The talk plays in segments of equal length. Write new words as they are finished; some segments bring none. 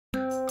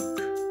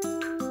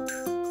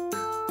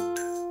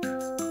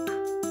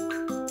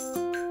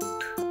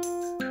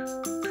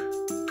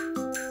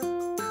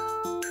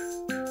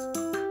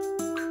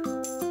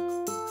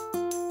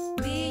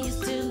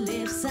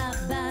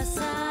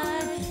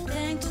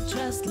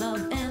just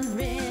love and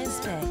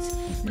respect.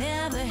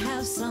 Never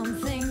have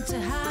something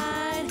to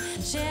hide.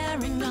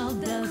 Sharing all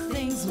the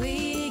things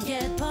we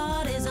get.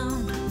 Parties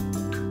on.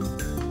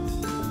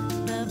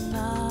 The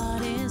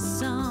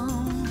party's on.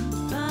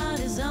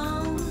 Party's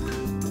on.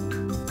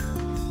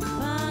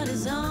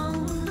 Party's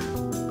on.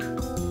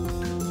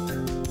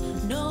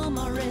 No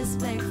more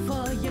respect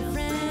for your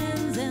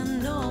friends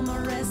and no more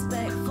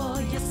respect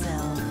for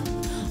yourself.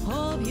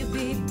 Hope you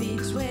be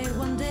betrayed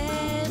one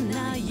day.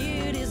 Now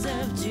you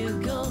deserve to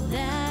go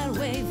that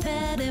way.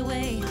 Fade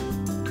away.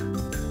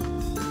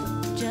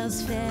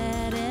 Just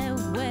fade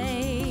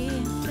away.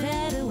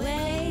 Fade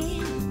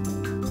away.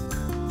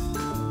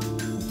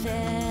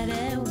 Fade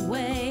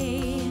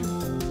away.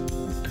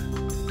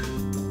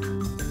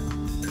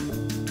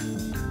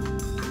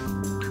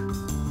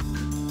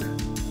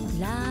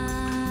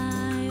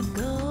 Life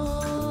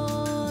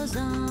goes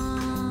on.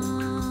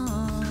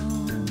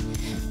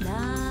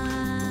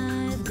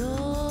 Life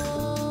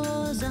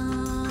goes on.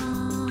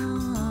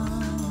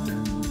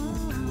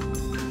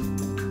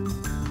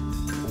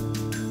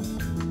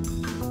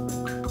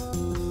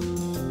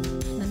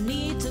 No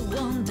need to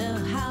wonder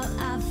how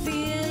I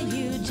feel.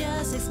 You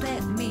just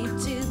expect me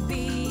to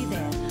be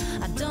there.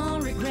 I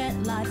don't regret,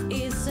 life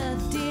is a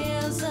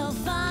deal. So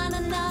find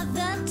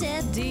another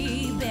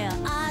teddy bear.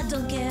 I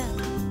don't care.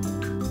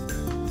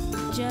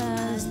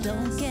 Just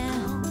don't care.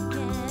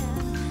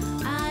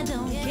 I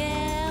don't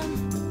care.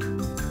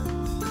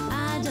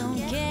 I don't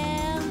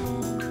care.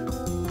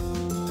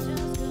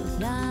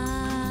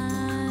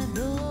 Life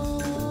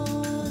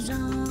goes on.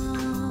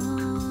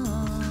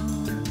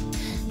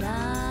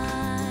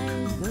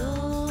 Life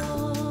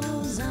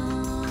goes on.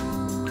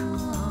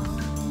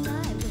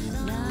 Life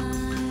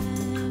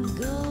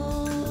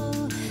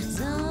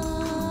goes on.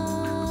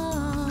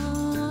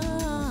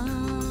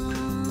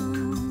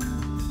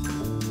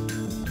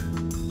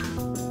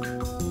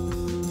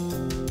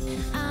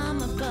 I'm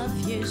above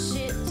your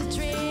shit to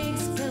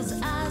tricks, 'cause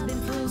I've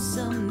been fooled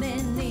so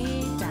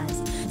many times.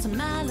 So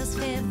my last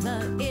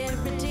favor, it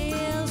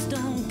redeals.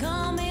 Don't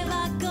call me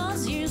back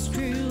 'cause you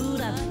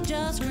screwed up.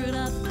 Just screwed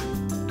up.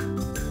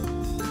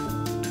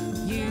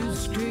 You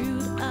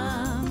screwed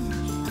up.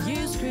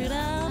 You screwed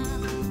up.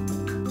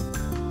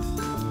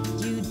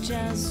 You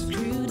just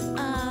screwed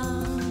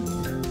up.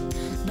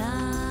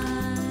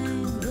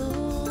 Life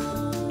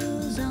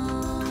goes on.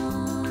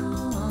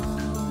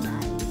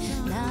 Life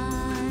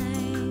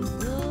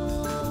goes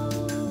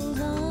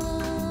on.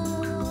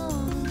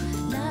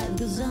 Life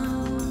goes on.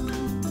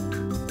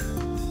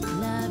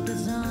 Life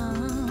goes on.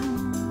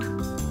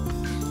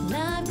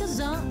 Life goes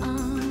on.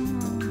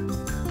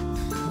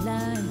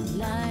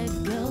 Life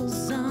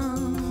goes on.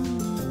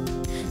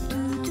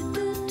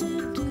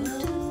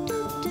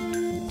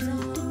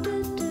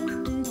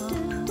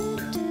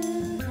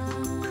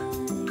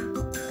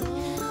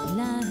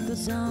 Life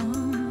goes on.